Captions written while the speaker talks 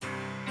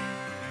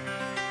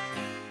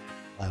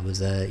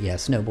was a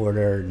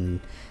snowboarder and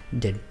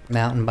did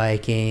mountain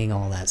biking,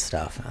 all that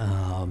stuff.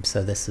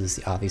 So this is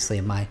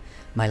obviously my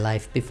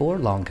life before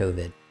long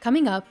COVID.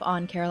 Coming up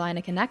on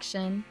Carolina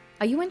Connection,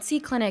 a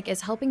UNC clinic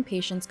is helping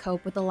patients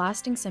cope with the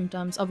lasting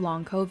symptoms of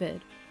long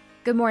COVID.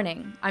 Good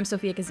morning, I'm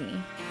Sophia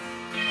Gazzini.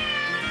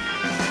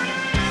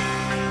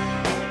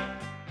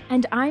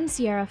 And I'm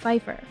Sierra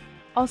Pfeiffer.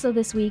 Also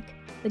this week,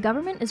 the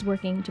government is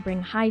working to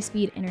bring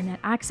high-speed internet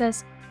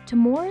access to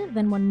more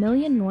than 1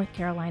 million North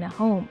Carolina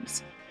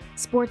homes.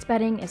 Sports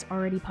betting is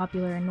already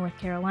popular in North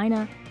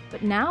Carolina,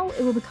 but now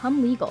it will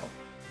become legal.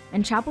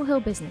 And Chapel Hill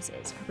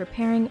businesses are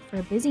preparing for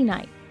a busy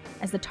night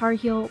as the Tar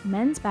Heel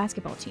men's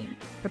basketball team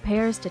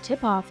prepares to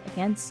tip off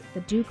against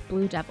the Duke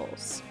Blue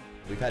Devils.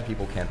 We've had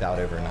people camp out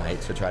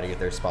overnight to try to get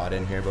their spot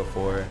in here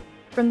before.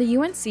 From the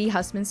UNC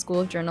Hussman School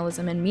of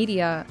Journalism and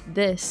Media,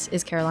 this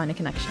is Carolina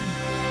Connection.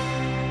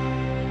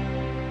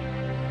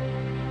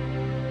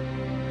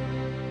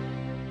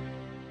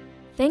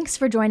 Thanks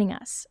for joining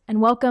us, and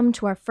welcome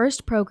to our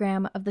first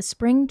program of the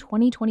spring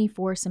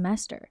 2024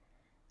 semester.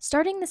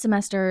 Starting the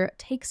semester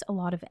takes a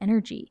lot of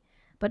energy,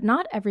 but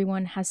not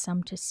everyone has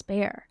some to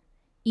spare.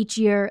 Each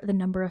year, the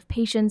number of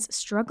patients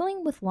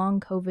struggling with long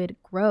COVID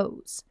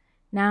grows.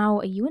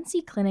 Now, a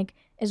UNC clinic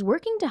is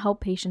working to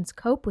help patients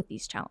cope with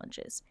these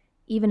challenges,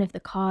 even if the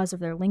cause of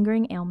their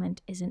lingering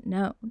ailment isn't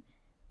known.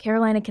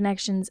 Carolina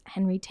Connection's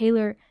Henry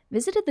Taylor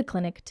visited the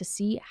clinic to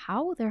see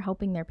how they're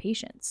helping their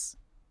patients.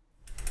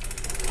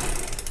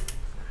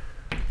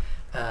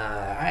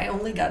 I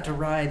only got to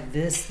ride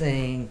this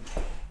thing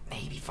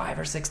maybe 5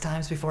 or 6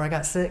 times before I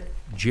got sick.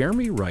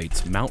 Jeremy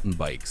Wright's mountain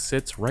bike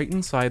sits right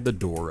inside the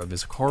door of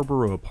his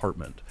Carborough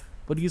apartment,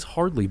 but he's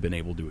hardly been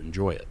able to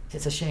enjoy it.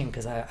 It's a shame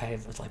because I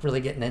was like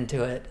really getting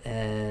into it,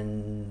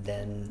 and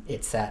then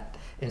it sat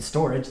in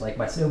storage like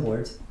my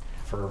snowboards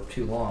for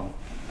too long.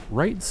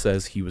 Wright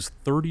says he was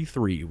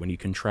 33 when he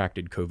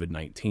contracted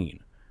COVID-19.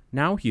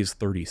 Now he is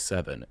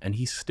 37 and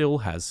he still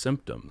has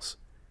symptoms.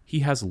 He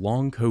has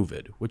long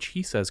COVID, which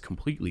he says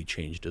completely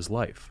changed his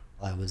life.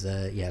 I was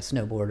a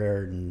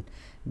snowboarder and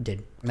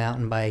did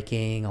mountain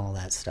biking, all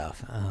that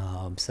stuff.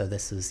 So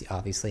this is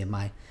obviously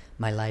my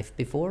life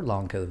before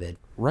long COVID.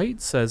 Wright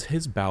says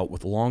his bout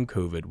with long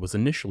COVID was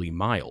initially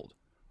mild,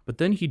 but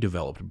then he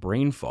developed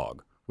brain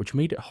fog, which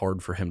made it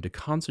hard for him to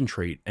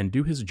concentrate and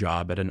do his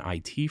job at an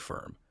IT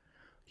firm.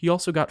 He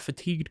also got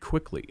fatigued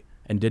quickly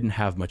and didn't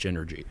have much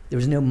energy. There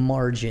was no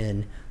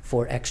margin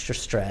for extra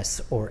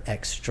stress or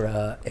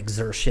extra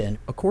exertion.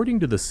 According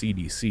to the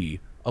CDC,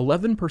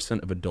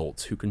 11% of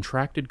adults who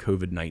contracted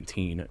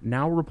COVID-19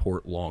 now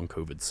report long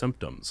COVID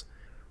symptoms.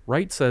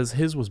 Wright says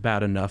his was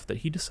bad enough that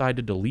he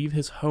decided to leave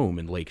his home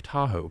in Lake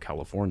Tahoe,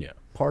 California.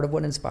 Part of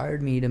what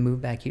inspired me to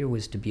move back here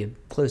was to be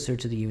closer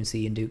to the UNC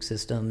and Duke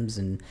systems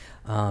and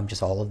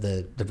just all of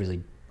the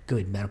really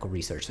good medical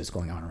research that's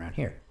going on around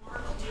here.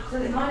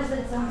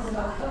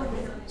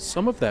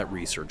 Some of that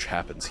research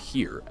happens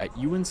here at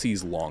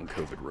UNC's Long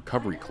COVID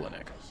Recovery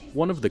Clinic,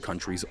 one of the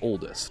country's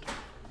oldest.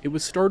 It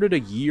was started a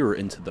year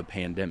into the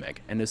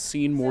pandemic and has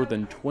seen more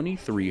than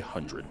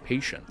 2,300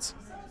 patients.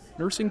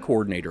 Nursing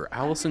coordinator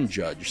Allison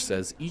Judge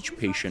says each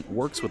patient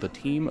works with a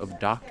team of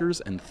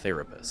doctors and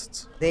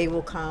therapists. They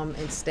will come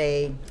and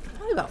stay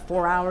probably about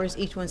 4 hours.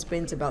 Each one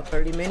spends about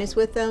 30 minutes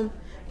with them,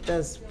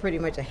 does pretty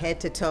much a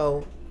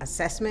head-to-toe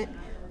assessment.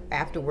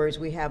 Afterwards,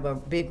 we have a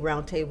big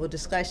roundtable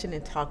discussion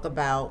and talk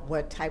about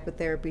what type of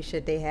therapy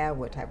should they have,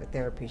 what type of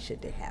therapy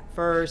should they have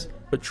first.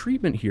 But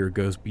treatment here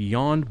goes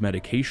beyond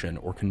medication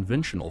or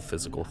conventional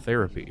physical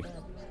therapy.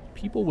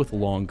 People with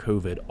long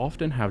COVID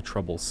often have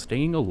trouble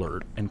staying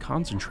alert and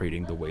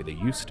concentrating the way they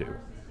used to.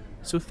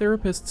 So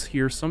therapists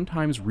here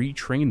sometimes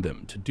retrain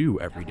them to do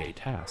everyday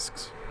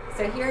tasks.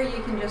 So here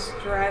you can just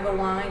drive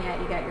along,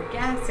 you got your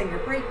gas and your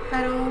brake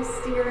pedals,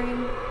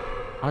 steering.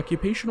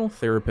 Occupational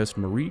therapist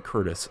Marie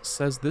Curtis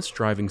says this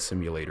driving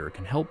simulator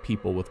can help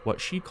people with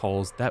what she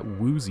calls that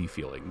woozy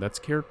feeling that's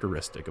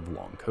characteristic of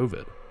long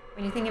COVID.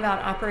 When you think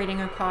about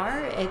operating a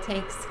car, it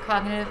takes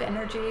cognitive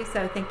energy,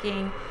 so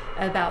thinking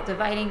about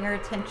dividing your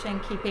attention,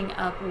 keeping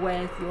up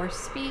with your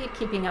speed,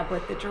 keeping up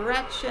with the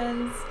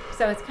directions.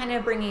 So it's kind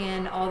of bringing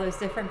in all those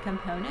different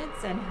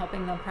components and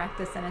helping them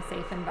practice in a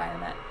safe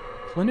environment.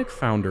 Clinic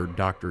founder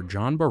Dr.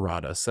 John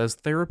Barada says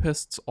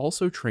therapists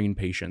also train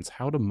patients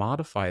how to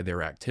modify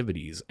their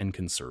activities and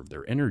conserve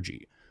their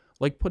energy,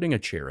 like putting a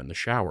chair in the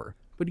shower.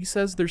 But he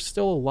says there's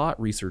still a lot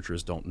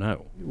researchers don't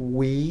know.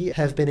 We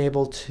have been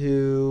able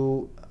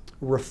to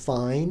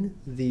refine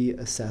the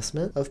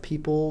assessment of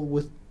people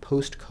with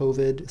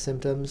post-COVID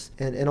symptoms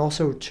and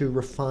also to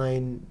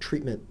refine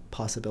treatment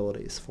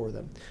possibilities for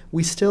them.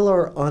 We still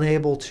are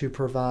unable to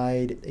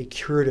provide a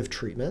curative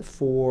treatment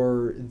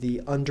for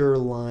the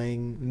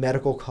underlying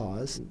medical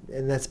cause,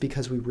 and that's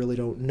because we really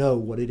don't know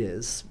what it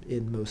is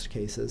in most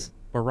cases.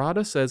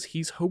 Barada says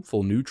he's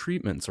hopeful new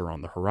treatments are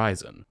on the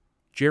horizon.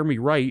 Jeremy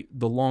Wright,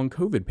 the long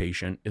COVID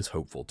patient, is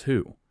hopeful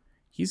too.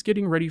 He's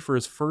getting ready for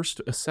his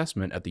first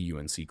assessment at the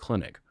UNC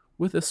clinic,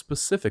 with a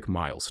specific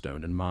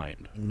milestone in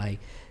mind. My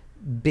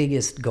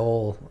biggest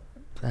goal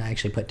I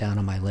actually put down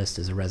on my list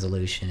as a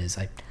resolution is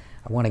I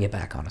want to get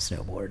back on a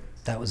snowboard.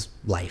 That was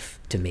life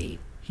to me.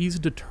 He's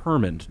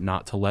determined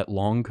not to let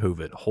long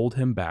COVID hold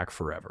him back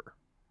forever.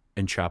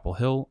 In Chapel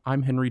Hill,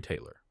 I'm Henry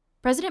Taylor.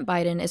 President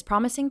Biden is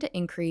promising to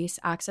increase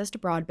access to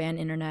broadband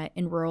internet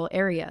in rural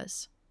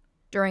areas.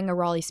 During a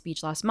Raleigh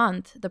speech last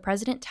month, the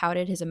president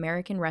touted his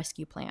American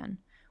Rescue Plan,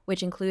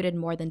 which included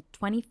more than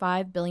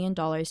 $25 billion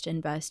to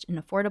invest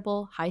in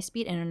affordable,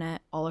 high-speed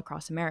internet all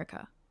across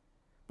America.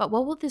 But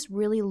what will this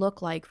really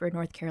look like for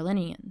North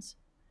Carolinians?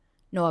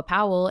 Noah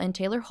Powell and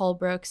Taylor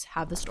Holbrooks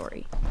have the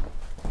story.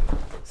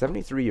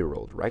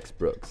 73-year-old Rex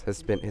Brooks has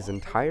spent his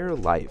entire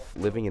life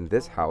living in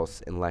this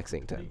house in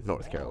Lexington,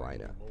 North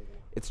Carolina.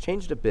 It's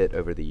changed a bit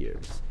over the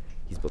years.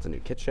 He's built a new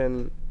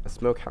kitchen, a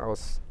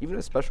smokehouse, even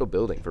a special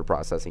building for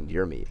processing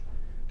deer meat.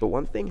 But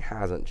one thing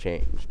hasn't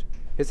changed.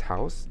 His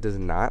house does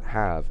not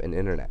have an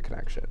internet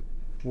connection.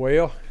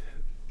 Well,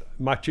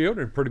 my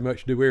children pretty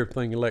much do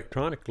everything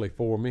electronically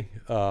for me.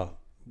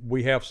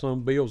 We have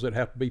some bills that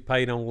have to be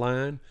paid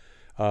online.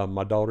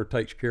 My daughter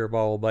takes care of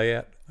all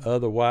that.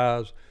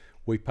 Otherwise,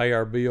 we pay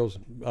our bills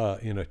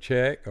in a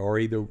check, or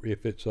either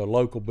if it's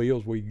local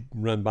bills, we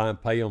run by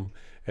and pay them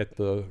at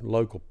the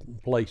local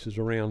places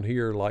around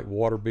here, like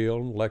water bill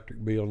and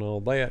electric bill and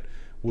all that.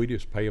 We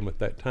just pay them at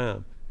that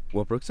time.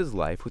 While Brooks's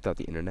life without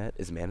the internet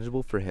is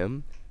manageable for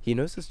him, he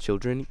knows his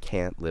children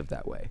can't live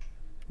that way.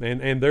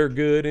 And they're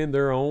good in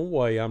their own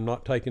way. I'm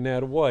not taking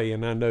that away,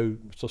 and I know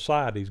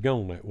society's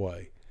gone that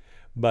way.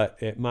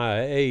 But at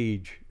my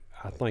age,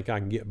 I think I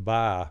can get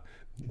by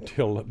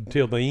till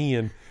the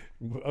end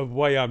of the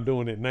way I'm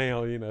doing it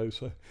now,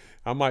 so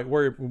I might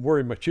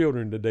worry my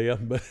children to death,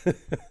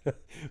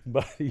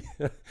 but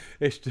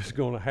it's just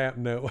going to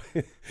happen that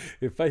way.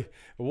 If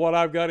what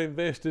I've got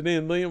invested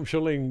in them,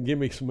 she'll even give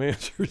me some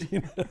answers,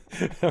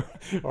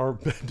 or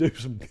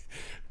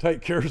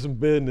take care of some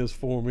business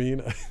for me,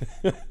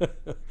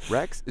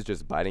 Rex is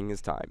just biding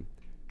his time,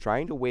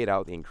 trying to wait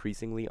out the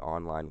increasingly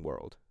online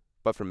world.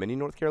 But for many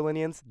North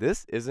Carolinians,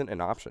 this isn't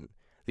an option.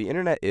 The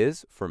internet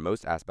is, for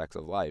most aspects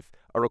of life,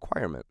 a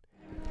requirement.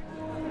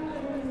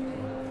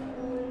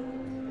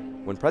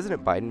 When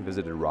President Biden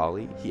visited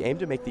Raleigh, he aimed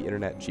to make the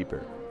internet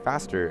cheaper,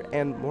 faster,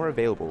 and more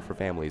available for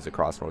families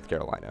across North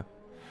Carolina.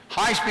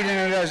 High-speed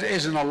internet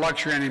isn't a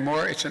luxury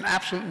anymore, it's an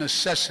absolute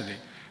necessity.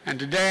 And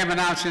today I'm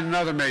announcing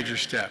another major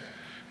step.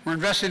 We're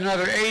investing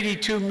another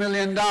 $82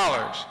 million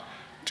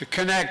to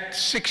connect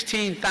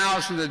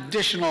 16,000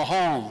 additional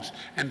homes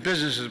and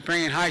businesses,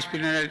 bringing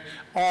high-speed internet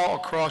all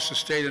across the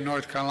state of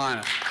North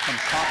Carolina, from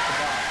top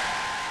to bottom.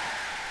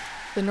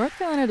 The North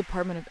Carolina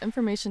Department of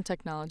Information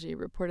Technology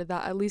reported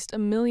that at least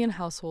 1 million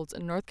households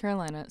in North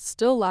Carolina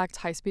still lacked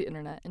high-speed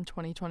internet in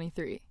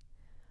 2023.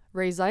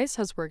 Ray Zeiss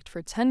has worked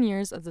for 10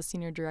 years as the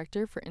senior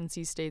director for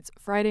NC State's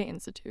Friday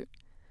Institute.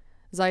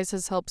 Zeiss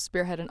has helped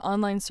spearhead an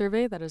online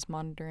survey that is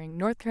monitoring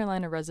North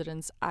Carolina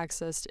residents'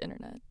 access to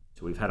internet.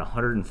 So we've had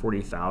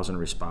 140,000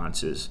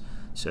 responses,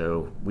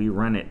 so we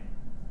run it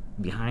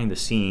behind the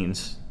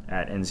scenes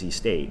at NC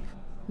State.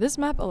 This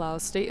map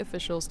allows state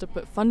officials to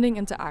put funding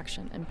into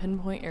action and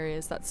pinpoint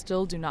areas that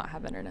still do not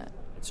have internet.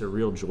 It's a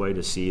real joy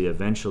to see that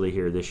eventually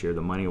here this year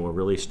the money will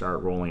really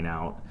start rolling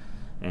out,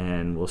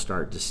 and we'll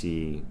start to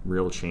see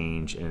real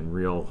change and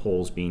real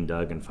holes being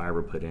dug and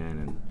fiber put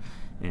in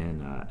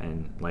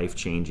and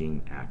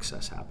life-changing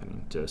access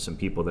happening to some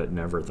people that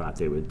never thought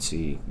they would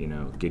see,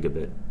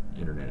 gigabit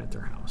internet at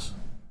their house.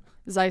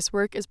 Zeiss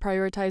work is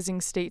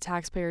prioritizing state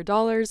taxpayer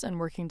dollars and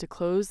working to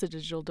close the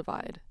digital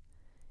divide.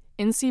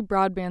 NC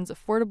Broadband's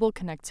Affordable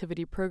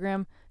Connectivity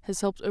Program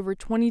has helped over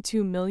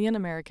 22 million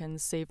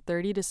Americans save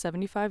 $30 to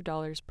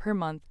 $75 per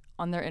month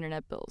on their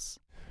internet bills.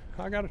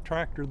 I got a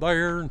tractor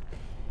there and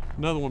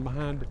another one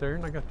behind it there,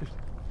 and I got this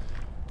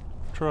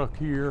truck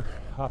here.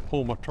 I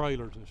pull my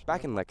trailers.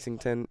 Back in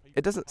Lexington,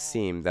 it doesn't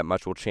seem that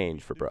much will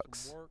change for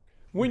Brooks.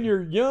 When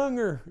you're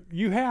younger,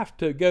 you have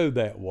to go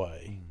that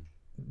way.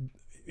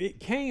 It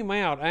came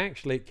out,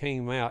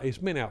 it's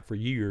been out for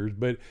years,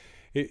 but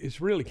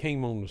it's really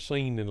came on the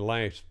scene in the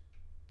last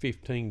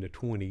 15 to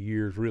 20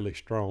 years, really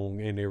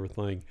strong and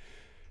everything.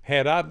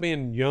 Had I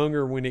been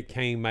younger when it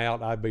came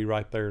out, I'd be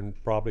right there and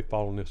probably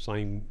fall in the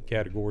same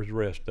category as the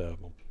rest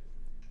of them.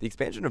 The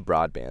expansion of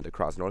broadband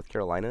across North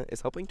Carolina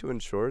is helping to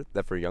ensure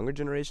that for younger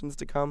generations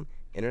to come,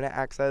 internet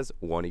access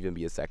won't even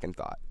be a second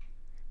thought.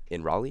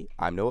 In Raleigh,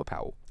 I'm Noah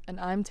Powell. And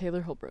I'm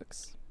Taylor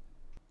Holbrooks.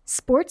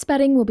 Sports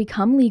betting will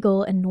become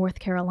legal in North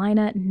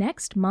Carolina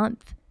next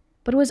month,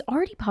 but it was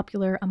already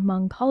popular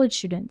among college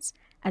students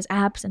as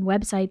apps and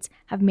websites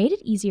have made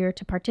it easier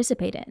to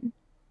participate in.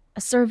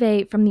 A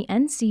survey from the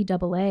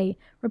NCAA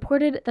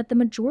reported that the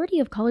majority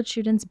of college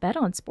students bet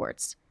on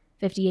sports,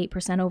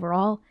 58%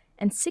 overall,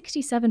 and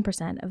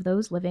 67% of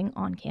those living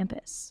on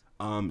campus.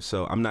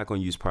 So I'm not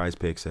going to use Prize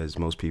Picks as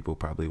most people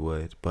probably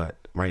would,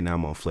 but right now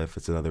I'm on Fliff.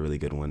 It's another really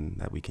good one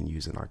that we can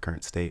use in our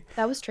current state.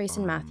 That was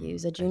Trayson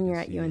Matthews, a junior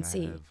at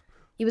UNC.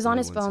 He was on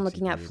his phone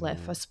looking at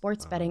Fliff, a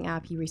sports betting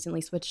app he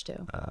recently switched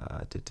to.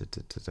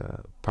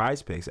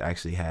 Prize Picks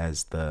actually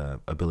has the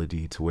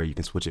ability to where you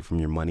can switch it from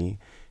your money.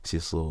 See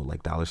this little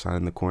like dollar sign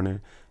in the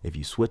corner? If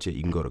you switch it,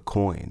 you can go to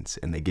coins,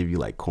 and they give you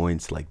like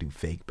coins to like do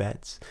fake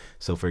bets.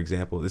 So for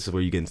example, this is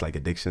where you get into like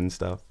addiction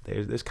stuff.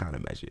 There's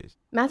countermeasures.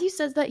 Matthew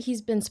says that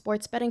he's been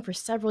sports betting for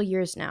several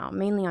years now,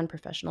 mainly on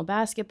professional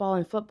basketball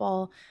and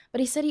football,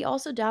 but he said he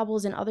also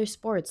dabbles in other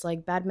sports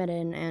like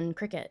badminton and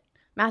cricket.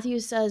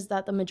 Matthews says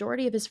that the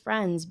majority of his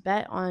friends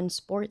bet on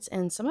sports,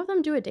 and some of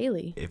them do it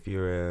daily. If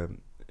you're a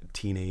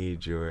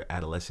teenage or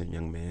adolescent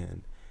young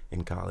man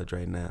in college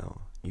right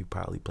now, you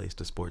probably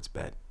placed a sports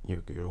bet.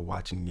 You're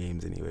watching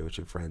games anyway with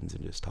your friends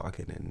and just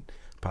talking and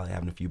probably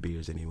having a few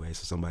beers anyway.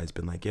 So somebody's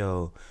been like,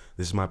 yo,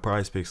 this is my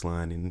Prize Picks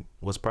line, and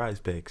what's Prize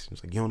Picks? And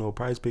it's like, you don't know what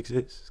Prize Picks is?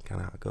 It's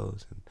kind of how it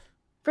goes.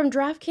 From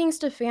DraftKings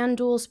to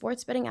FanDuel,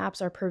 sports betting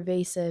apps are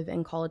pervasive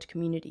in college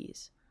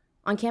communities.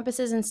 On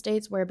campuses in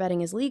states where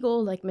betting is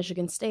legal, like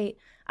Michigan State,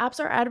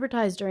 apps are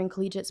advertised during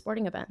collegiate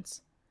sporting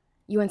events.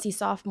 UNC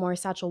sophomore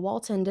Satchel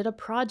Walton did a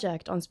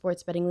project on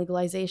sports betting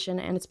legalization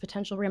and its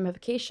potential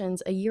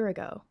ramifications a year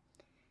ago.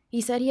 He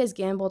said he has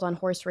gambled on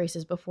horse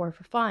races before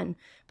for fun,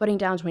 putting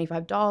down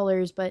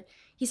 $25, but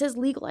he says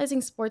legalizing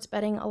sports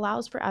betting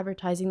allows for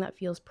advertising that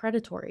feels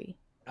predatory.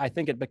 I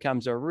think it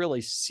becomes a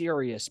really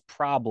serious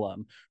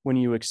problem when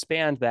you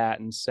expand that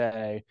and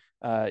say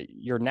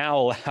you're now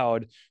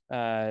allowed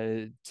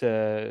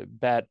to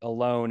bet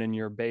alone in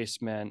your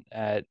basement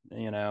at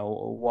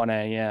 1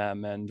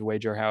 a.m. and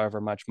wager however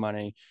much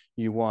money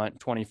you want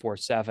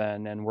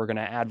 24/7, and we're going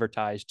to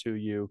advertise to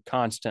you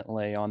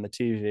constantly on the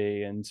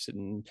TV and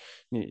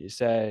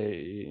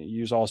say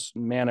use all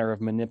manner of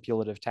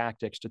manipulative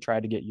tactics to try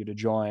to get you to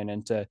join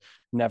and to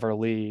never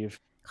leave.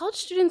 College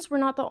students were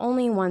not the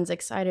only ones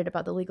excited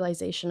about the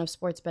legalization of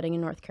sports betting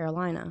in North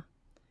Carolina.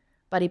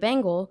 Buddy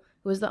Bengal,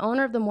 who is the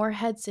owner of the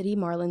Morehead City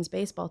Marlins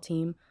baseball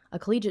team, a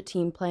collegiate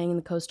team playing in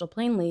the Coastal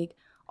Plain League,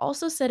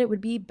 also said it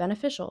would be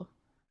beneficial.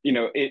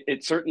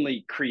 It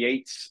certainly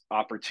creates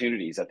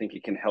opportunities. I think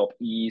it can help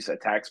ease a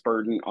tax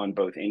burden on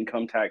both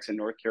income tax in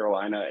North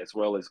Carolina as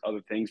well as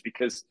other things,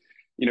 because,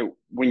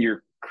 when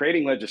you're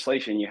creating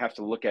legislation, you have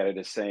to look at it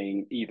as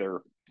saying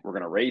either we're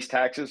going to raise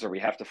taxes or we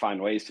have to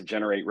find ways to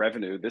generate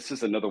revenue. This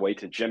is another way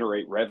to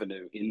generate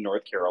revenue in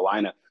North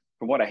Carolina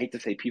from what I hate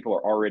to say people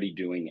are already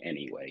doing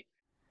anyway.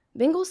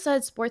 Bingle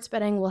said sports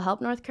betting will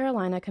help North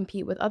Carolina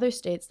compete with other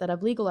states that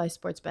have legalized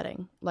sports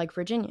betting, like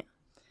Virginia.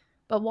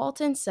 But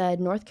Walton said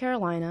North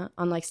Carolina,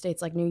 unlike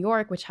states like New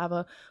York, which have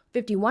a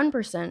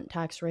 51%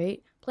 tax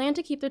rate, plan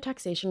to keep their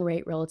taxation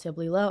rate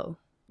relatively low.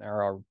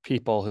 There are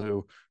people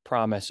who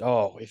promise,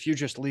 if you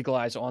just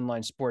legalize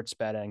online sports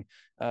betting,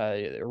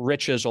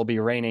 riches will be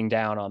raining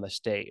down on the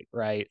state,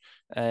 right?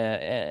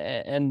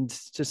 And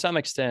to some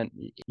extent,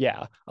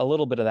 yeah, a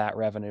little bit of that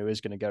revenue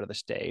is going to go to the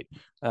state,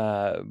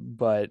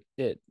 but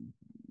it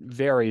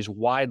varies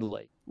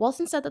widely.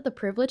 Walton said that the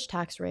privilege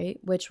tax rate,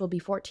 which will be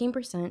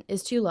 14%,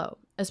 is too low,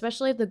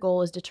 especially if the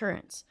goal is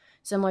deterrence,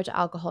 similar to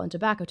alcohol and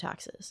tobacco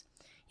taxes.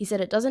 He said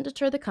it doesn't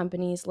deter the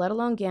companies, let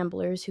alone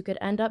gamblers, who could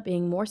end up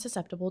being more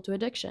susceptible to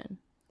addiction.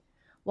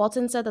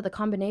 Walton said that the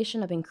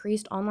combination of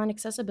increased online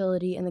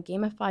accessibility and the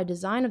gamified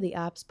design of the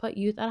apps put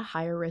youth at a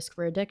higher risk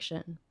for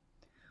addiction.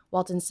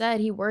 Walton said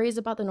he worries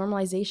about the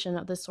normalization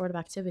of this sort of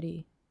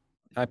activity.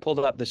 I pulled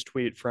up this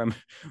tweet from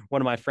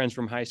one of my friends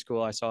from high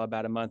school I saw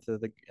about a month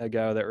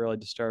ago that really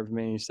disturbed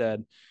me. He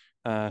said,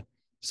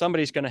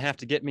 somebody's going to have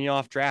to get me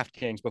off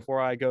DraftKings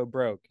before I go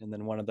broke. And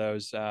then one of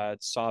those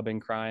sobbing,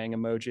 crying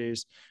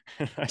emojis.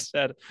 I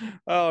said,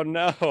 oh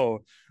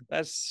no,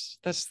 that's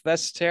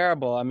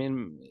terrible. I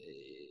mean,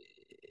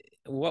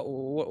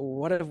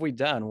 what have we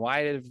done?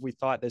 Why have we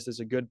thought this is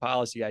a good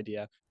policy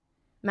idea?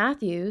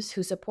 Matthews,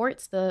 who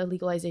supports the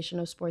legalization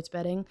of sports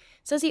betting,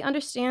 says he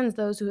understands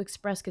those who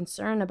express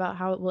concern about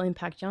how it will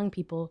impact young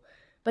people,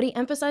 but he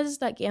emphasizes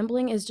that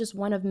gambling is just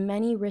one of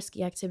many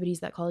risky activities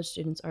that college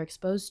students are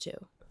exposed to.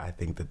 I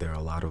think that there are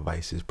a lot of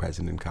vices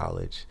present in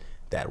college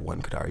that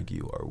one could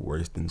argue are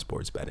worse than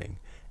sports betting.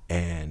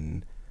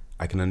 And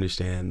I can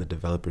understand the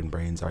developing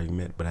brains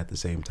argument, but at the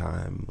same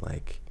time,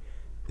 like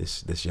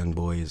this young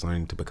boy is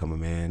learning to become a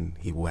man.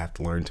 He will have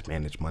to learn to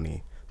manage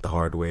money the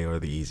hard way or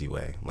the easy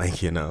way.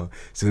 Like, as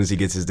soon as he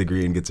gets his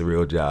degree and gets a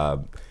real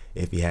job,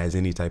 if he has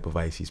any type of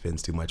vice he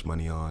spends too much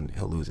money on,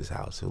 he'll lose his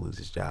house, he'll lose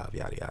his job,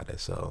 yada, yada.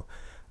 So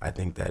I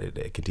think that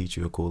it can teach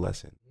you a cool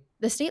lesson.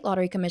 The State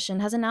Lottery Commission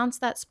has announced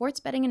that sports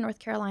betting in North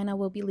Carolina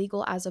will be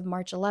legal as of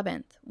March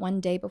 11th, one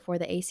day before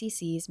the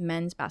ACC's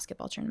men's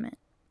basketball tournament.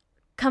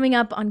 Coming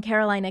up on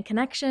Carolina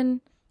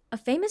Connection, a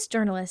famous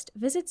journalist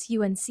visits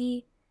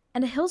UNC,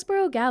 and a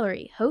Hillsborough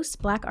gallery hosts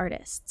Black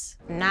artists.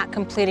 Not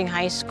completing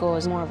high school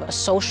is more of a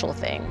social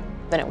thing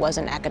than it was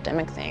an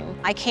academic thing.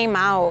 I came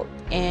out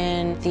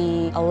in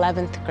the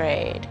 11th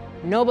grade.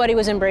 Nobody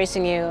was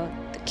embracing you.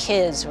 The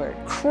kids were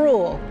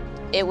cruel.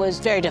 It was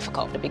very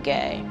difficult to be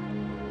gay.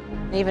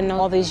 Even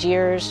though all these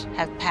years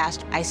have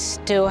passed, I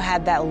still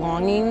had that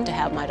longing to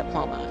have my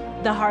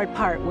diploma. The hard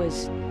part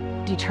was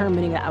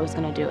determining that I was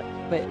going to do it,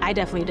 but I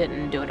definitely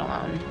didn't do it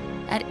alone.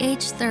 At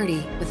age 30,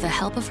 with the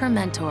help of her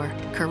mentor,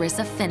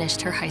 Carissa finished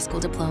her high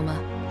school diploma.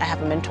 I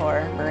have a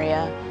mentor,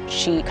 Maria.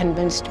 She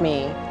convinced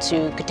me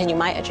to continue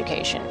my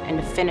education and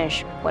to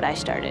finish what I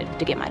started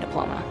to get my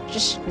diploma.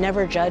 Just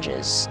never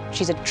judges.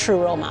 She's a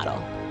true role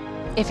model.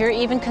 If you're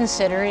even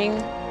considering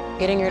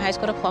getting your high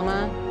school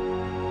diploma,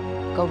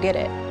 go get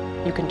it.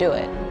 You can do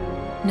it.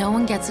 No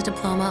one gets a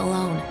diploma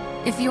alone.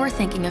 If you're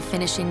thinking of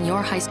finishing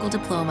your high school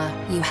diploma,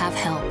 you have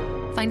help.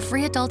 Find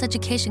free adult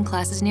education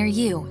classes near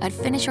you at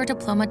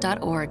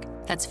finishyourdiploma.org.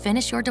 That's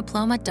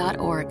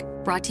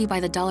finishyourdiploma.org. Brought to you by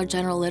the Dollar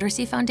General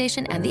Literacy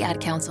Foundation and the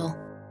Ad Council.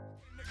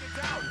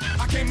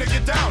 I came to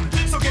get down,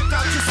 so get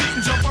out your seat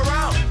and jump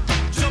around.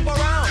 Jump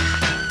around.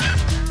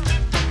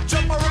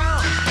 Jump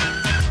around.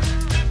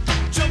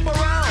 Jump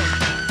around.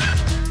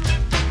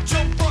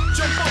 Jump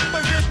up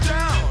and get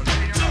down.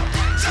 Jump,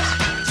 jump,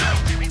 jump.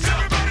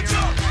 Everybody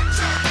jump, jump,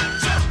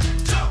 jump,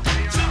 jump.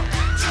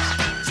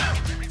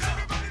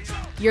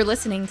 You're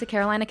listening to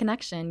Carolina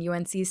Connection,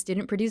 UNC's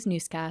student-produced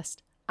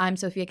newscast. I'm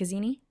Sophia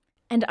Cazzini.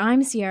 And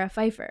I'm Sierra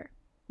Pfeiffer.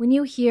 When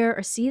you hear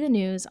or see the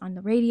news on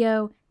the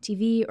radio,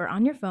 TV, or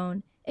on your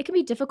phone, it can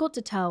be difficult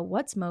to tell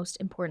what's most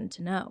important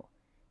to know.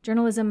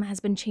 Journalism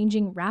has been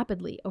changing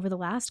rapidly over the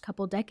last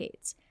couple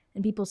decades,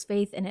 and people's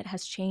faith in it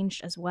has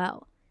changed as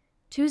well.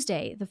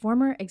 Tuesday, the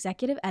former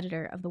executive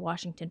editor of The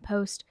Washington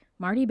Post,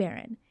 Marty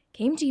Baron,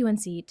 came to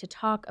UNC to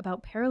talk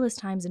about perilous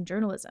times in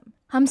journalism.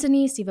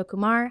 Hamsini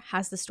Sivakumar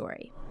has the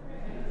story.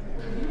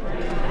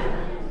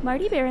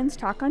 Marty Baron's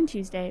talk on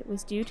Tuesday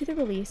was due to the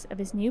release of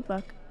his new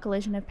book,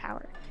 Collision of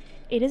Power.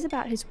 It is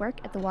about his work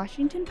at The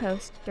Washington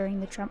Post during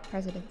the Trump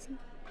presidency.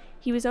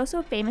 He was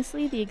also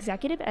famously the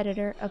executive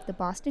editor of the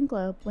Boston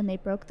Globe when they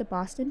broke the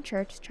Boston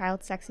Church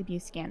child sex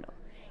abuse scandal.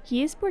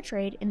 He is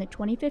portrayed in the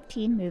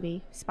 2015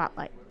 movie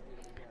Spotlight.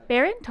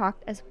 Baron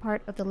talked as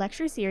part of the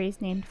lecture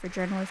series named for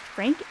journalist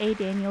Frank A.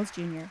 Daniels,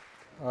 Jr.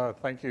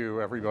 Thank you,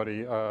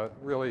 everybody.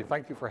 Really,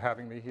 thank you for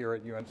having me here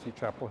at UNC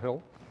Chapel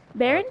Hill.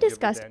 Baron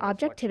discussed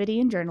objectivity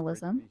in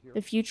journalism,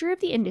 the future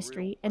of the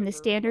industry, and the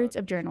standards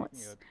of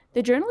journalists.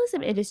 The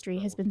journalism industry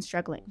has been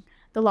struggling.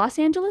 The Los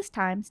Angeles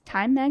Times,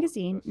 Time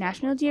Magazine,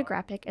 National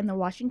Geographic, and The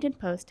Washington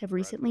Post have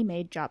recently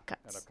made job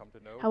cuts.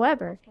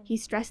 However, he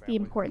stressed the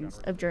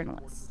importance of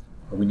journalists.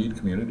 We need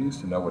communities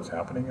to know what's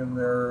happening in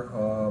their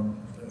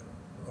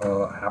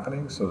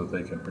happenings so that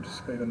they can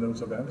participate in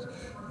those events.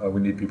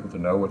 We need people to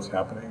know what's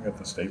happening at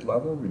the state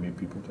level. We need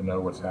people to know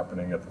what's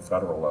happening at the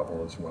federal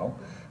level as well,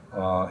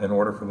 in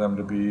order for them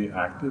to be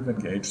active,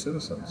 engaged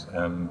citizens,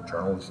 and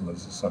journalism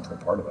is a central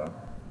part of that.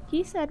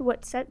 He said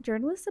what set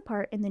journalists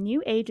apart in the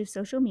new age of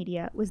social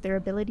media was their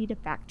ability to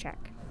fact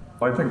check.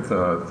 I think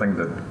the thing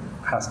that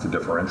has to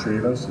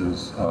differentiate us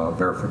is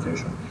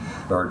verification.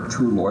 Our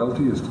true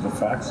loyalty is to the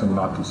facts and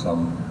not to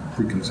some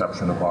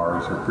preconception of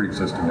ours or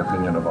pre-existing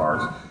opinion of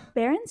ours.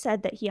 Baron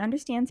said that he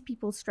understands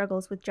people's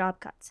struggles with job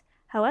cuts.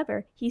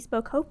 However, he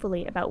spoke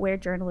hopefully about where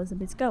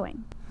journalism is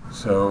going.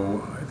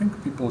 So I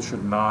think people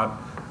should not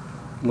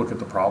look at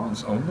the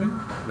problems only.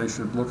 They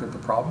should look at the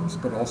problems,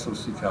 but also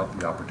seek out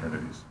the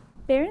opportunities.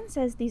 Baron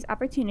says these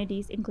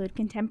opportunities include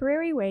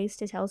contemporary ways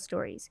to tell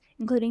stories,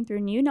 including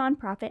through new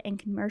nonprofit and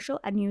commercial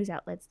news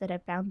outlets that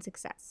have found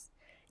success.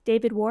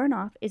 David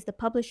Warnoff is the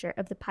publisher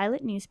of the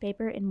Pilot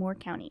newspaper in Moore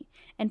County,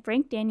 and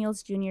Frank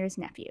Daniels Jr.'s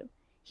nephew.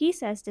 He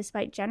says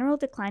despite general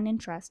decline in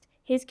trust,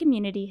 his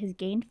community has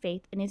gained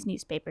faith in his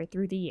newspaper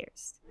through the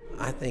years.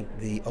 I think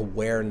the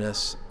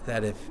awareness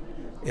that if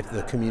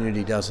the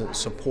community doesn't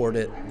support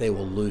it, they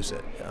will lose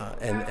it.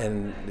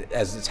 And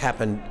as it's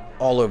happened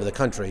all over the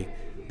country,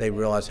 they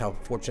realize how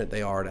fortunate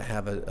they are to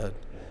have a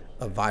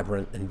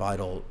vibrant and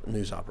vital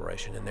news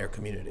operation in their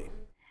community.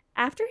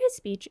 After his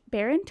speech,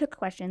 Baron took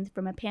questions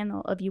from a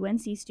panel of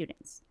UNC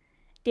students.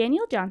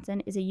 Daniel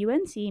Johnson is a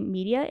UNC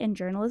Media and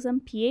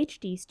Journalism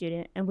PhD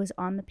student and was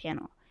on the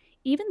panel.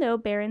 Even though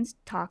Baron's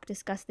talk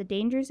discussed the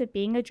dangers of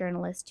being a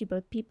journalist to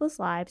both people's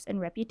lives and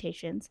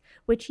reputations,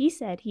 which he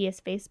said he has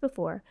faced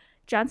before,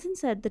 Johnson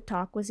said the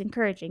talk was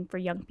encouraging for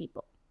young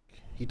people.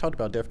 He talked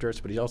about death threats,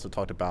 but he also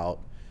talked about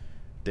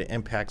the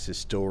impacts his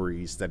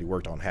stories that he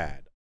worked on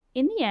had.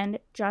 In the end,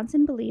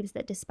 Johnson believes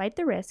that despite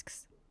the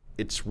risks,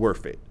 it's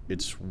worth it.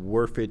 It's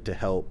worth it to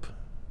help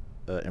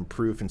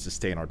improve and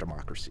sustain our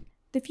democracy.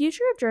 The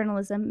future of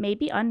journalism may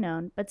be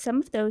unknown, but some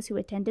of those who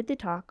attended the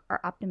talk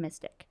are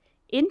optimistic.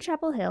 In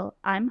Chapel Hill,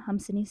 I'm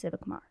Hamsini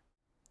Sivakumar.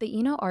 The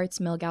Eno Arts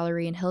Mill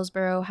Gallery in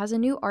Hillsborough has a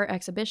new art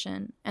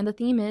exhibition, and the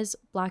theme is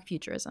Black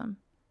Futurism.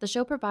 The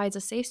show provides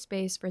a safe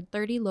space for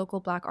 30 local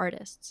Black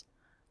artists.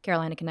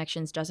 Carolina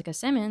Connection's Jessica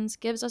Simmons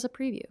gives us a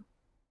preview.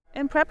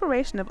 In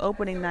preparation of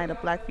opening night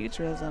of Black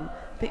Futurism,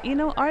 the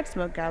Eno Arts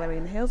Mill Gallery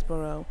in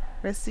Hillsborough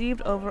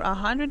received over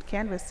 100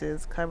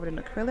 canvases covered in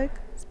acrylic,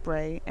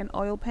 spray, and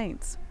oil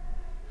paints.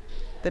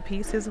 The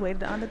pieces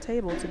waited on the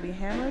table to be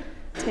hammered,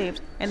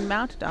 taped, and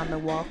mounted on the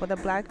wall for the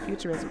Black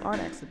Futurism art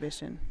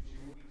exhibition.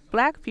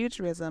 Black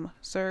Futurism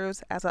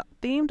serves as a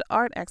themed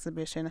art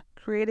exhibition,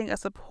 creating a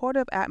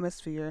supportive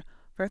atmosphere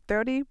for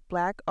 30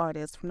 Black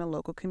artists from the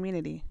local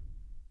community.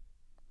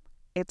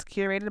 It's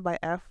curated by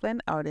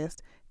Eflin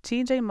artist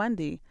T.J.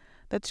 Mundy,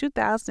 the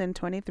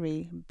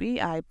 2023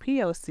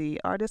 BIPOC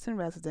Artists in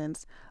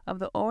Residence of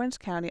the Orange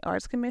County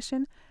Arts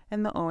Commission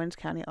and the Orange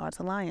County Arts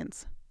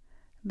Alliance.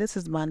 This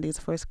is Mundy's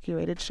first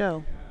curated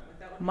show.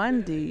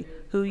 Mundy,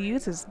 who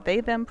uses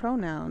they-them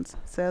pronouns,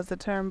 says the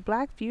term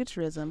Black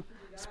Futurism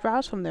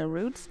sprouts from their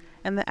roots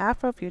and the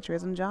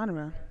Afrofuturism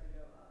genre.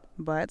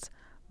 But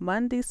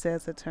Mundy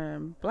says the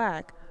term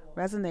Black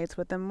resonates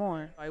with them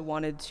more. I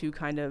wanted to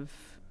kind of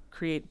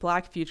create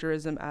Black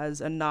futurism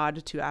as a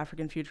nod to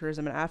African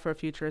futurism and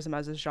Afrofuturism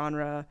as a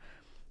genre,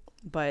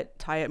 but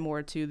tie it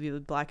more to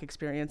the Black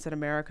experience in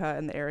America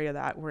and the area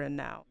that we're in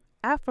now.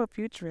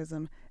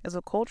 Afrofuturism is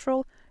a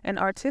cultural and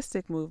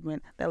artistic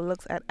movement that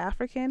looks at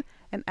African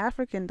and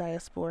African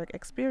diasporic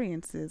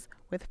experiences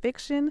with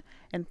fiction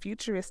and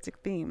futuristic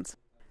themes.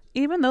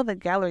 Even though the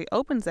gallery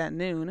opens at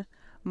noon,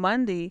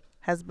 Mundy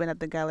has been at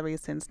the gallery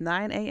since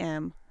 9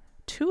 a.m.,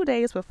 2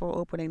 days before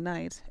opening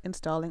night,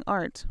 installing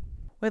art.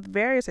 With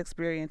various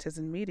experiences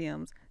and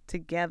mediums,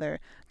 together,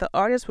 the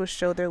artists will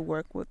show their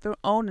work with their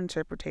own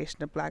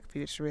interpretation of Black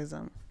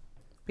futurism.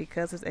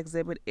 Because this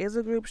exhibit is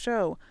a group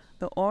show,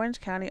 the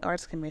Orange County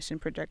Arts Commission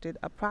projected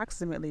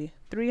approximately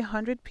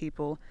 300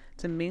 people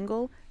to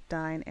mingle,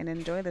 dine, and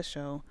enjoy the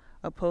show,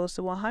 opposed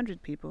to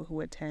 100 people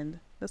who attend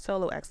the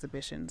solo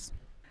exhibitions.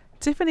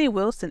 Tiffany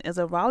Wilson is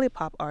a Raleigh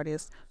pop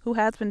artist who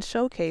has been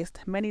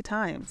showcased many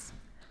times.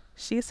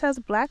 She says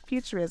Black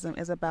futurism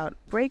is about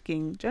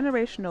breaking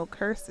generational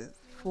curses.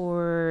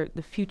 For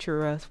the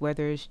future of us,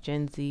 whether it's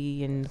Gen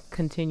Z and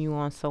continue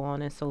on, so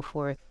on and so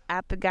forth.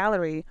 At the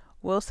gallery,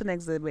 Wilson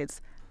exhibits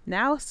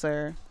Now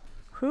Sir,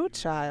 Crew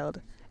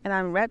Child, and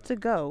I'm Ready to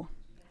Go,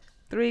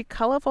 3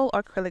 colorful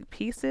acrylic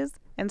pieces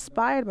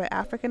inspired by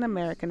African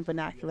American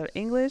vernacular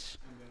English,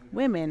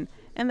 women,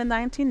 and the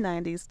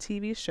 1990s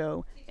TV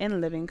show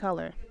In Living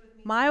Color.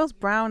 Miles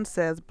Brown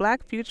says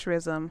Black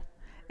futurism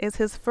is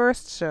his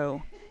first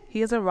show.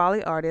 He is a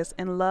Raleigh artist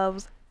and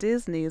loves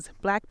Disney's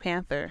Black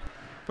Panther.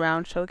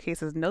 Brown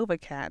showcases Nova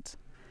Cat,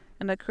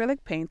 an acrylic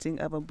painting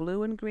of a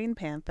blue and green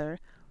panther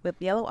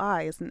with yellow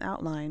eyes and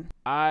outline.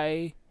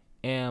 I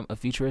am a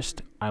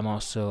futurist. I'm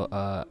also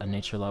a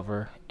nature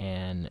lover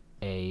and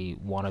a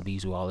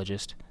wannabe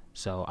zoologist,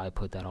 so I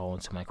put that all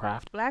into my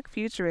craft. Black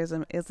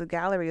Futurism is the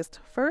gallery's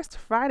first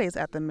Fridays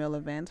at the Mill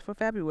event for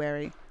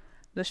February.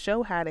 The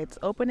show had its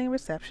opening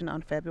reception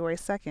on February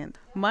 2nd.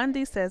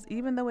 Mundy says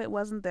even though it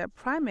wasn't their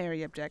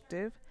primary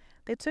objective,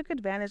 they took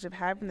advantage of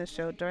having the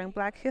show during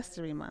Black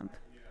History Month.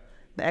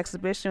 The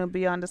exhibition will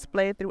be on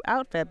display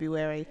throughout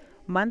February,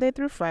 Monday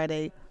through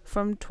Friday,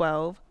 from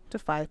 12 to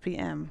 5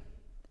 p.m.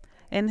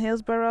 In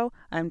Hillsborough,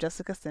 I'm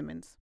Jessica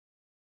Simmons.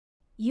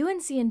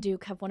 UNC and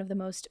Duke have one of the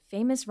most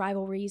famous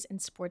rivalries in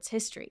sports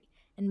history,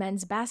 and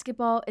men's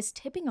basketball is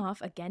tipping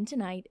off again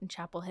tonight in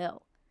Chapel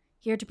Hill.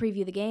 Here to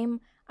preview the game,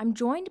 I'm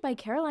joined by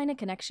Carolina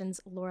Connections'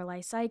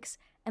 Lorelei Sykes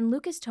and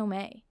Lucas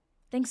Tomei.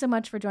 Thanks so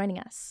much for joining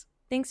us.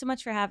 Thanks so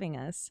much for having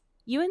us.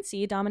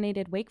 UNC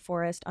dominated Wake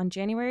Forest on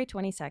January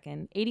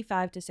 22nd,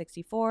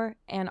 85-64,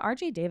 and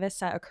RJ Davis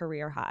set a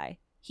career high.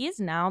 He is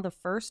now the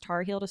first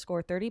Tar Heel to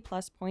score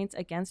 30-plus points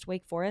against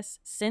Wake Forest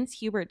since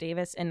Hubert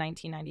Davis in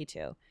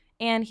 1992.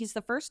 And he's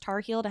the first Tar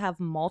Heel to have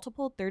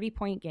multiple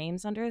 30-point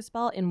games under his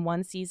belt in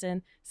one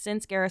season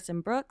since Garrison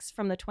Brooks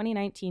from the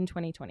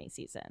 2019-2020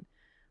 season.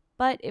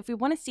 But if we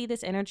want to see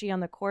this energy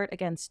on the court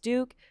against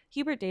Duke,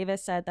 Hubert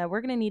Davis said that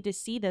we're going to need to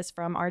see this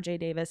from RJ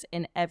Davis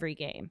in every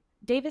game.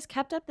 Davis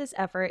kept up this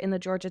effort in the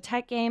Georgia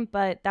Tech game,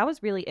 but that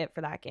was really it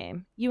for that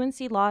game. UNC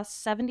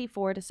lost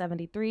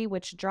 74-73,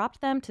 which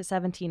dropped them to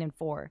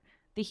 17-4.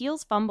 The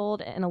Heels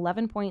fumbled an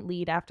 11-point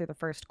lead after the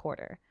first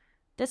quarter.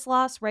 This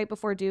loss right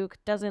before Duke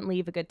doesn't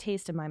leave a good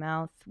taste in my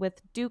mouth,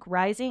 with Duke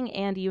rising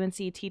and UNC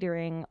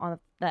teetering on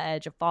the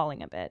edge of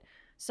falling a bit.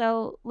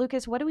 So,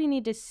 Lucas, what do we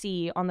need to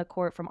see on the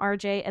court from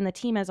RJ and the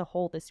team as a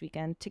whole this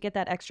weekend to get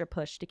that extra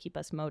push to keep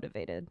us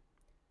motivated?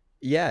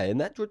 Yeah, in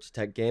that Georgia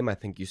Tech game, I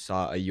think you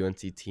saw a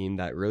UNC team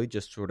that really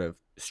just sort of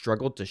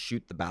struggled to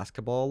shoot the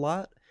basketball a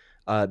lot.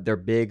 Their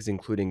bigs,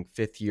 including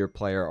fifth-year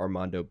player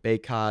Armando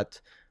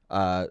Bacot,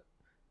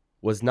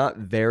 was not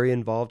very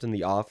involved in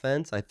the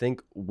offense. I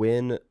think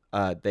when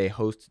they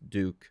host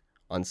Duke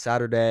on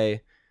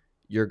Saturday,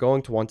 you're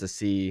going to want to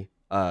see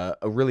a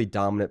really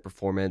dominant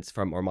performance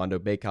from Armando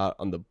Bacot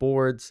on the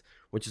boards,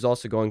 which is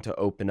also going to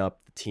open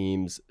up the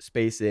team's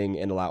spacing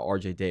and allow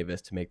RJ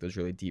Davis to make those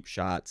really deep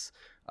shots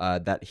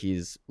that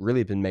he's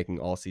really been making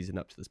all season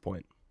up to this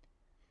point.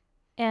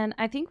 And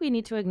I think we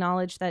need to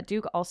acknowledge that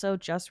Duke also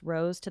just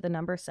rose to the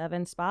number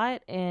 7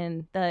 spot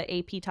in the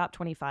AP Top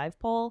 25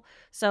 poll.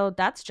 So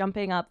that's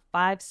jumping up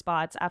 5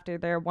 spots after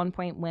their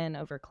 1-point win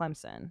over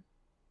Clemson.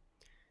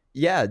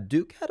 Yeah,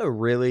 Duke had a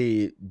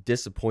really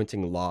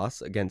disappointing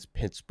loss against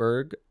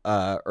Pittsburgh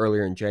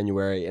earlier in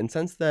January. And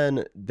since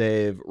then,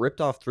 they've ripped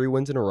off 3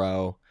 wins in a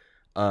row,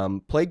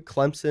 played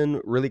Clemson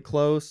really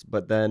close,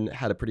 but then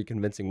had a pretty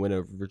convincing win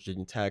over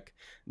Virginia Tech.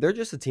 They're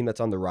just a team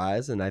that's on the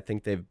rise, and I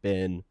think they've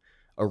been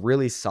a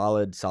really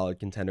solid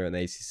contender in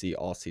the ACC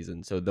all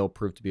season. So they'll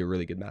prove to be a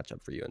really good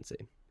matchup for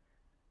UNC.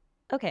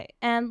 Okay,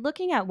 and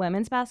looking at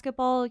women's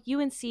basketball,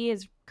 UNC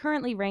is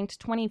currently ranked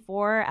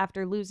 24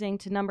 after losing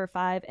to number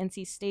 5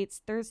 NC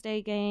State's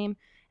Thursday game.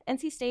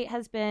 NC State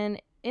has been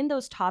in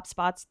those top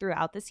spots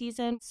throughout the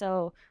season.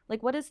 So,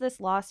 what does this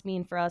loss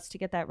mean for us to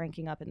get that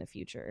ranking up in the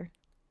future?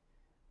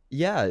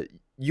 Yeah,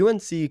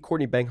 UNC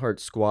Courtney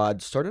Banghardt's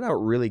squad started out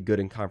really good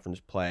in conference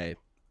play,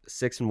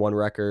 6-1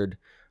 record,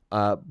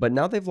 but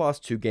now they've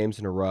lost 2 games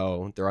in a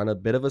row. They're on a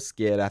bit of a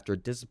skid after a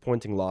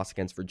disappointing loss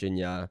against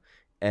Virginia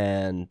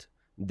and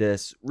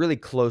this really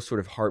close, sort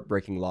of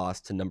heartbreaking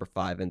loss to number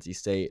 5 NC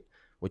State,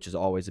 which is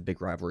always a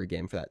big rivalry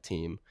game for that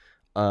team.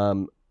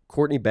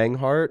 Courtney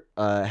Banghardt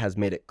has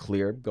made it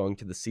clear going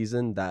to the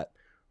season that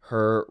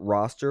her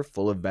roster,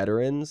 full of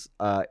veterans,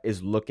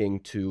 is looking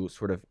to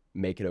sort of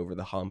make it over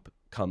the hump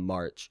come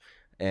March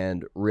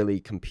and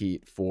really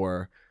compete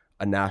for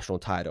a national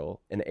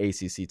title, an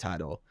ACC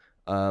title.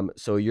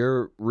 So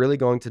you're really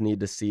going to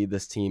need to see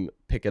this team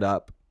pick it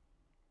up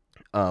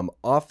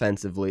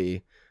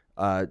offensively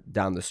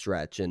down the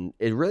stretch. And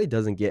it really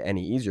doesn't get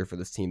any easier for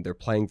this team. They're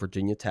playing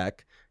Virginia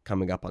Tech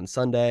coming up on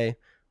Sunday,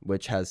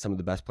 which has some of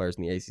the best players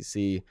in the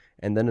ACC,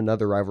 and then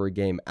another rivalry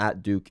game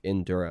at Duke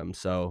in Durham.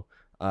 So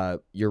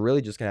you're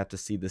really just going to have to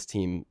see this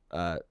team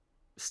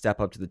step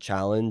up to the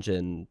challenge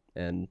and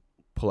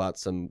pull out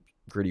some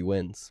gritty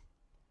wins.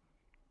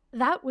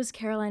 That was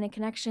Carolina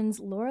Connection's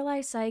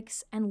Lorelei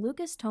Sykes and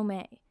Lucas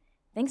Tomei.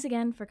 Thanks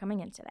again for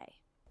coming in today.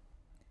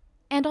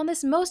 And on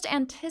this most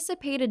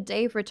anticipated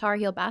day for Tar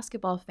Heel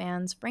basketball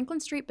fans, Franklin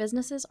Street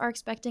businesses are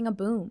expecting a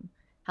boom.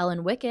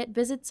 Helen Wickett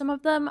visits some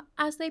of them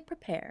as they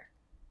prepare.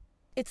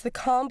 It's the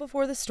calm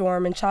before the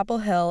storm in Chapel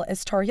Hill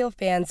as Tar Heel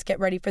fans get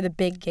ready for the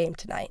big game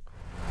tonight.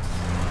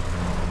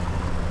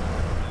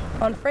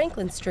 On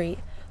Franklin Street,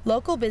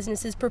 local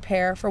businesses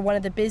prepare for one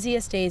of the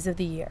busiest days of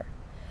the year.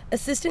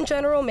 Assistant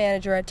General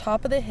Manager at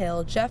Top of the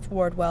Hill, Jeff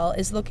Wardwell,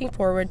 is looking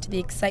forward to the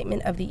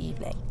excitement of the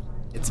evening.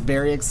 It's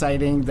very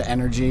exciting. The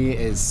energy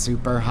is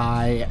super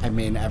high. I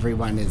mean,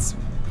 everyone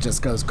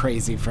just goes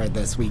crazy for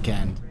this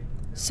weekend.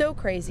 So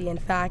crazy, in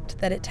fact,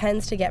 that it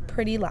tends to get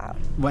pretty loud.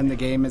 When the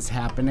game is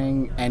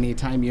happening,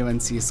 anytime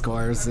UNC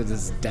scores, it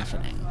is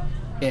deafening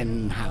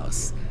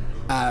in-house.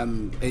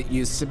 It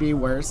used to be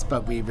worse,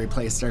 but we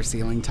replaced our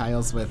ceiling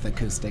tiles with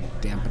acoustic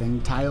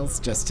dampening tiles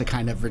just to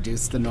kind of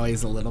reduce the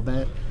noise a little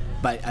bit.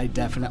 But I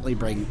definitely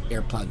bring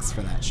earplugs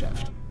for that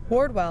shift.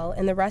 Wardwell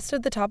and the rest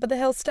of the Top of the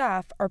Hill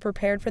staff are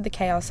prepared for the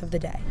chaos of the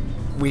day.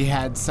 We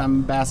had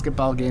some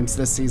basketball games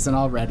this season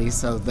already,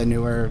 so the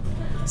newer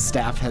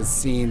staff has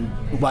seen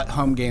what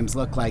home games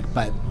look like,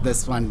 but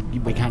this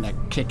one we kind of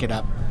kick it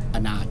up a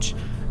notch.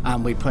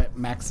 We put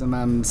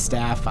maximum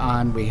staff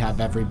on. We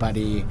have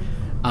everybody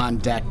on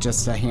deck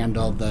just to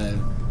handle the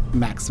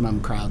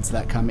maximum crowds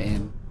that come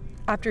in.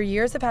 After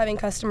years of having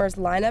customers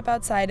line up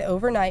outside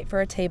overnight for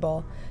a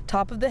table,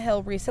 Top of the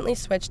Hill recently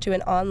switched to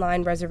an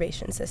online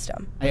reservation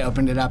system. I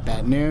opened it up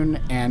at noon,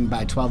 and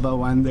by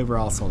 12:01, they were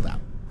all sold out.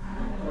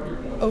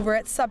 Over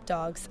at Sup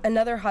Dogs,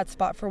 another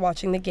hotspot for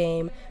watching the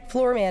game,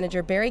 floor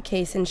manager Barry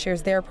Kaysen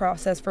shares their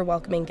process for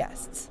welcoming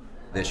guests.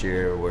 This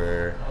year,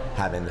 we're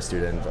having the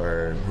student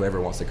or whoever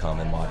wants to come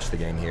and watch the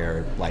game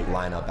here,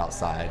 line up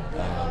outside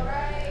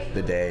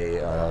the day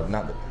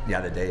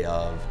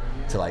of,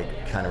 to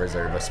kind of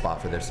reserve a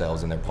spot for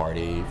themselves and their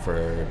party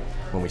for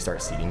when we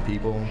start seating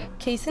people.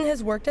 Kaysen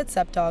has worked at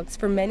Sup Dogs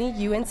for many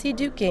UNC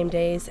Duke game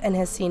days and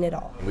has seen it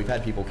all. We've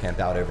had people camp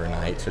out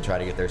overnight to try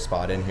to get their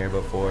spot in here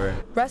before.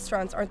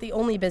 Restaurants aren't the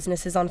only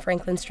businesses on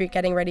Franklin Street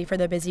getting ready for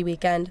the busy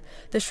weekend.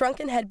 The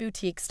Shrunken Head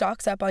Boutique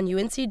stocks up on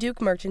UNC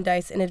Duke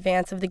merchandise in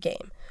advance of the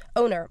game.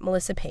 Owner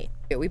Melissa Pate.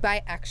 We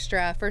buy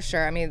extra for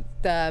sure. I mean,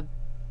 the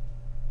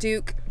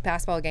Duke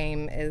basketball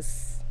game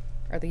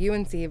or the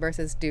UNC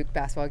versus Duke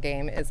basketball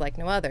game is like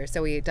no other.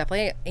 So we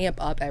definitely amp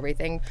up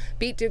everything.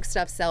 Beat Duke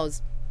stuff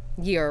sells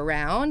year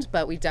round,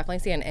 but we definitely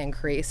see an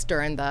increase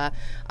during the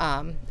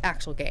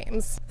actual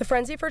games. The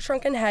frenzy for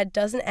Shrunken Head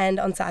doesn't end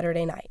on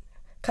Saturday night.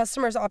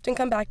 Customers often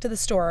come back to the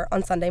store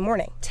on Sunday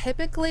morning.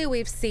 Typically,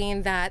 we've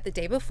seen that the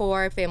day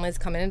before, families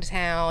come into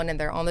town and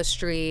they're on the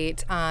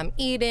street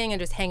eating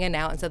and just hanging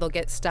out, and so they'll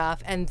get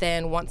stuff. And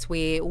then once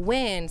we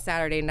win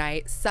Saturday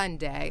night,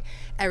 Sunday,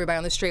 everybody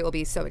on the street will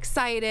be so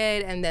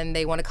excited, and then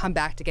they want to come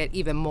back to get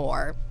even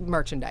more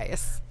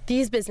merchandise.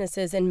 These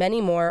businesses and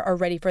many more are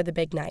ready for the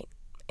big night.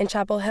 In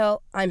Chapel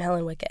Hill, I'm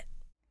Helen Wickett.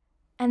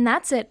 And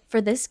that's it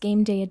for this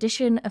game day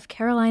edition of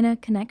Carolina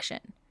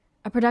Connection,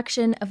 a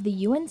production of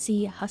the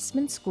UNC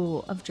Hussman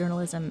School of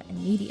Journalism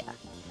and Media.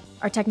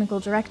 Our technical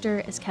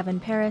director is Kevin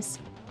Paris.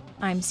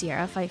 I'm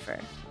Sierra Pfeiffer.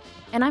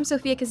 And I'm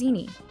Sophia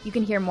Cazzini. You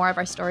can hear more of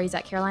our stories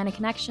at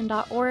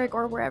carolinaconnection.org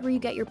or wherever you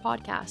get your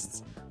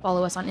podcasts.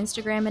 Follow us on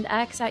Instagram and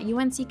X at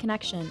UNC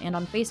Connection and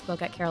on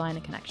Facebook at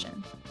Carolina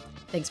Connection.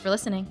 Thanks for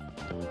listening.